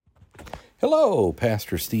Hello,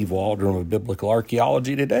 Pastor Steve Waldron of Biblical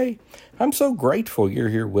Archaeology today. I'm so grateful you're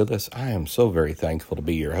here with us. I am so very thankful to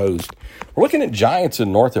be your host. We're looking at giants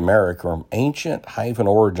in North America from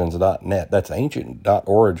ancient-origins.net. That's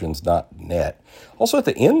ancient.origins.net. Also, at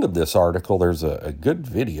the end of this article, there's a good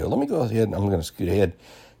video. Let me go ahead, I'm going to scoot ahead.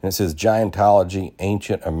 And it says, Giantology,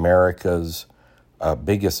 Ancient America's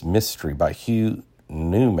Biggest Mystery by Hugh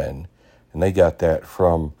Newman. And they got that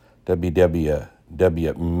from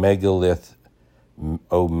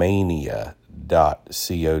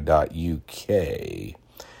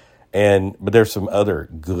megalithomania.co.uk. But there's some other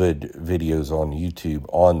good videos on YouTube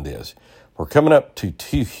on this. We're coming up to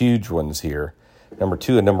two huge ones here, number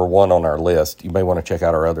 2 and number 1 on our list. You may want to check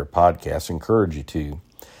out our other podcasts. I encourage you to.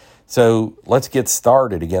 So let's get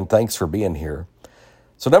started. Again, thanks for being here.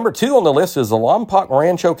 So number 2 on the list is the Lompoc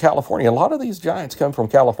Rancho, California. A lot of these giants come from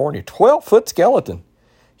California. 12-foot skeleton.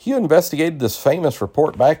 Hugh investigated this famous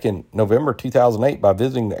report back in November 2008 by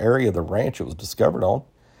visiting the area the ranch it was discovered on.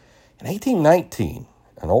 In 1819,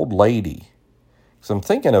 an old lady, because I'm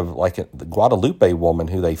thinking of like the Guadalupe woman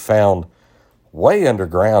who they found way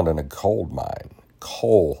underground in a coal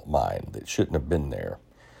mine that shouldn't have been there.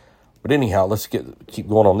 But anyhow, let's keep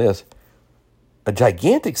going on this. A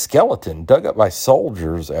gigantic skeleton dug up by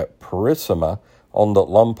soldiers at Purisima on the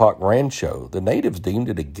Lompoc Rancho. The natives deemed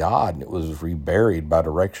it a god, and it was reburied by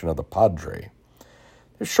direction of the padre.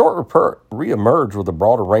 The short report reemerged with a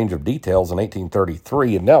broader range of details in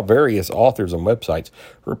 1833, and now various authors and websites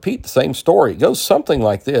repeat the same story. It goes something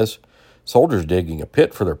like this. Soldiers digging a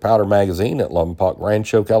pit for their powder magazine at Lompoc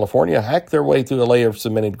Rancho, California, hacked their way through a layer of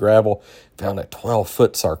cemented gravel, found a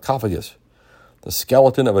 12-foot sarcophagus. The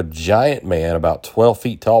skeleton of a giant man about 12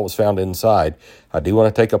 feet tall was found inside. I do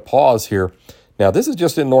want to take a pause here. Now, this is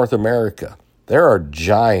just in North America. There are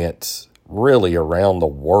giants really around the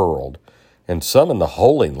world, and some in the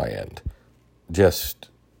Holy Land.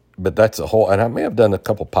 But that's a whole, and I may have done a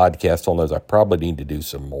couple podcasts on those. I probably need to do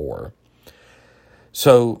some more.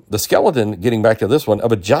 So the skeleton, getting back to this one,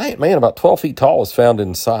 of a giant man about 12 feet tall was found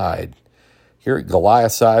inside. Here at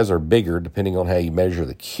Goliath size or bigger, depending on how you measure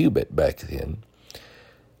the cubit back then.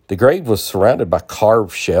 The grave was surrounded by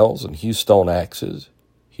carved shells and huge stone axes,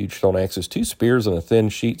 2 spears, and a thin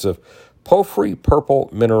sheets of porphyry purple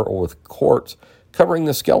mineral with quartz covering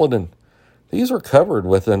the skeleton. These were covered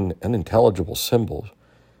with unintelligible symbols.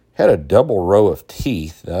 Had a double row of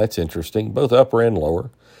teeth. Now that's interesting, both upper and lower.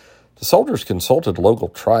 The soldiers consulted a local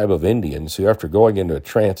tribe of Indians who, after going into a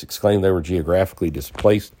trance, exclaimed they were geographically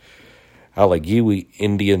displaced Allegheny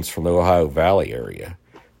Indians from the Ohio Valley area.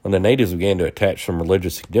 When the natives began to attach some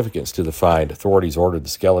religious significance to the find, authorities ordered the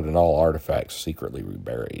skeleton and all artifacts secretly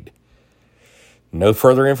reburied. No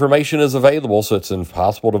further information is available, so it's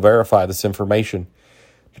impossible to verify this information.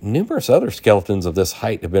 But numerous other skeletons of this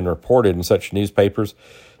height have been reported in such newspapers,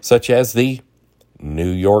 such as the New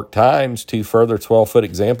York Times. 2 further 12-foot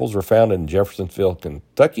examples were found in Jeffersonville,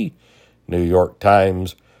 Kentucky. New York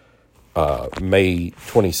Times, May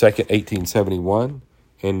 22nd, 1871,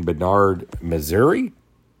 in Barnard, Missouri.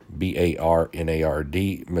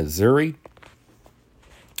 Barnard, Missouri.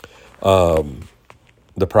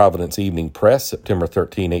 The Providence Evening Press, September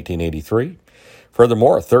 13, 1883.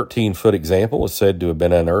 Furthermore, a 13-foot example was said to have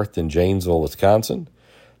been unearthed in Janesville, Wisconsin.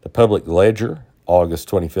 The Public Ledger, August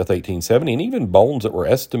 25, 1870, and even bones that were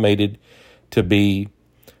estimated to be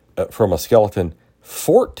from a skeleton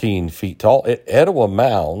 14 feet tall at Etowah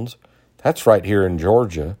Mounds. That's right here in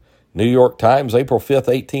Georgia. New York Times, April 5th,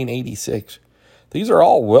 1886. These are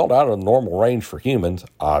all well out of the normal range for humans,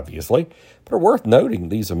 obviously, but are worth noting.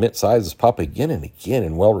 These immense sizes pop again and again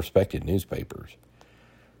in well-respected newspapers.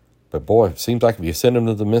 But boy, it seems like if you send them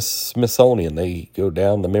to the Smithsonian, they go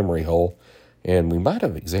down the memory hole, and we might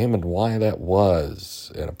have examined why that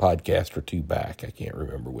was in a podcast or 2 back. I can't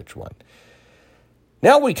remember which one.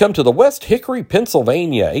 Now we come to the West Hickory,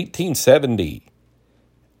 Pennsylvania, 1870.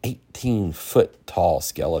 18-foot tall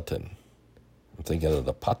skeleton. I'm thinking of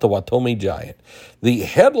the Potawatomi giant. The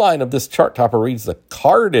headline of this chart topper reads, "The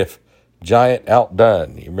Cardiff Giant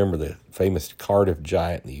Outdone." You remember the famous Cardiff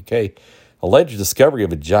giant in the UK. Alleged discovery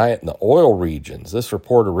of a giant in the oil regions. This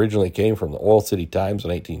report originally came from the Oil City Times in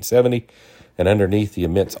 1870, and underneath the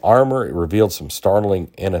immense armor, it revealed some startling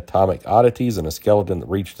anatomic oddities and a skeleton that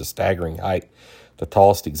reached a staggering height. The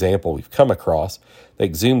tallest example we've come across. They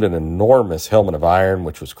exhumed an enormous helmet of iron,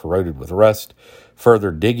 which was corroded with rust.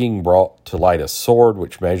 Further digging brought to light a sword,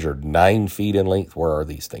 which measured 9 feet in length. Where are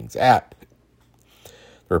these things at?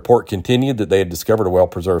 The report continued that they had discovered a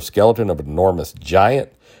well-preserved skeleton of an enormous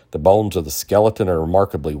giant. The bones of the skeleton are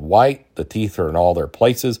remarkably white. The teeth are in all their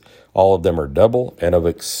places. All of them are double and of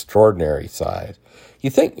extraordinary size. You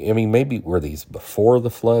think, I mean, maybe were these before the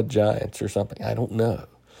flood giants or something? I don't know.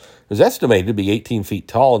 It was estimated to be 18 feet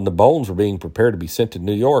tall, and the bones were being prepared to be sent to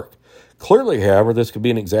New York. Clearly, however, this could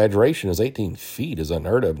be an exaggeration, as 18 feet is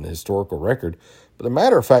unheard of in the historical record, but the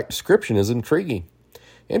matter-of-fact description is intriguing.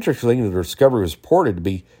 Interestingly, the discovery was reported to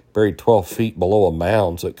be buried 12 feet below a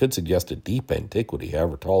mound, so it could suggest a deep antiquity,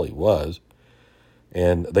 however tall he was.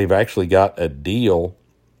 And they've actually got a deal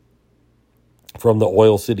from the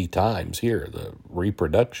Oil City Times here, the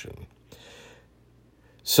reproduction.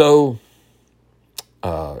 So,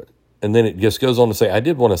 and then it just goes on to say, I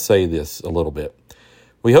did want to say this a little bit.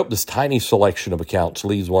 We hope this tiny selection of accounts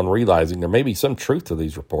leaves one realizing there may be some truth to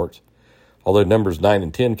these reports, although numbers 9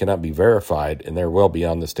 and 10 cannot be verified and they're well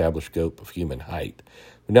beyond the established scope of human height.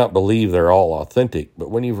 We don't believe they're all authentic,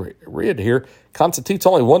 but when you read here, constitutes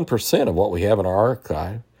only 1% of what we have in our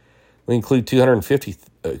archive. We include 250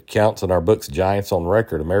 accounts in our books, Giants on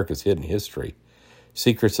Record, America's Hidden History,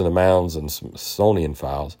 Secrets in the Mounds, and Smithsonian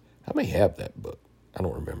Files. I may have that book. I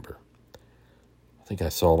don't remember. I think I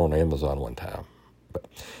saw it on Amazon one time. But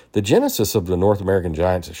the genesis of the North American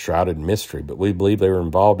giants is shrouded in mystery, but we believe they were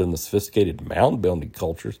involved in the sophisticated mound-building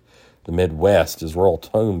cultures of the Midwest, as royal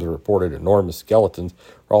tombs reported enormous skeletons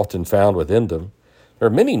are often found within them. There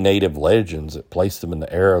are many native legends that place them in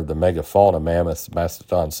the era of the megafauna mammoths,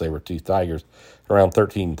 mastodons, saber-toothed tigers, around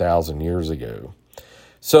 13,000 years ago.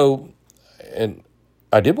 So, and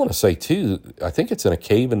I did want to say, too, I think it's in a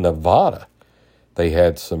cave in Nevada. They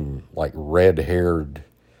had some, like, red-haired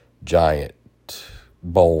giant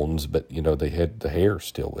bones, but, you know, they had the hair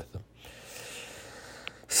still with them.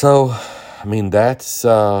 So, I mean, that's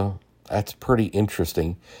pretty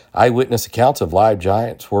interesting. Eyewitness accounts of live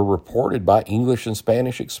giants were reported by English and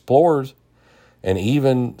Spanish explorers and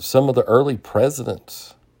even some of the early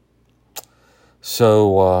presidents.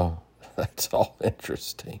 So, that's all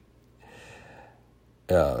interesting.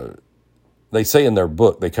 They say in their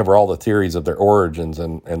book, they cover all the theories of their origins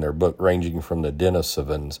in their book, ranging from the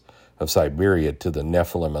Denisovans of Siberia to the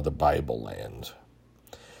Nephilim of the Bible lands.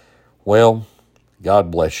 Well, God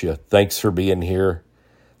bless you. Thanks for being here.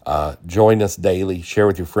 Join us daily. Share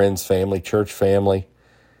with your friends, family, church family,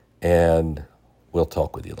 and we'll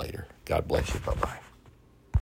talk with you later. God bless you. Bye-bye.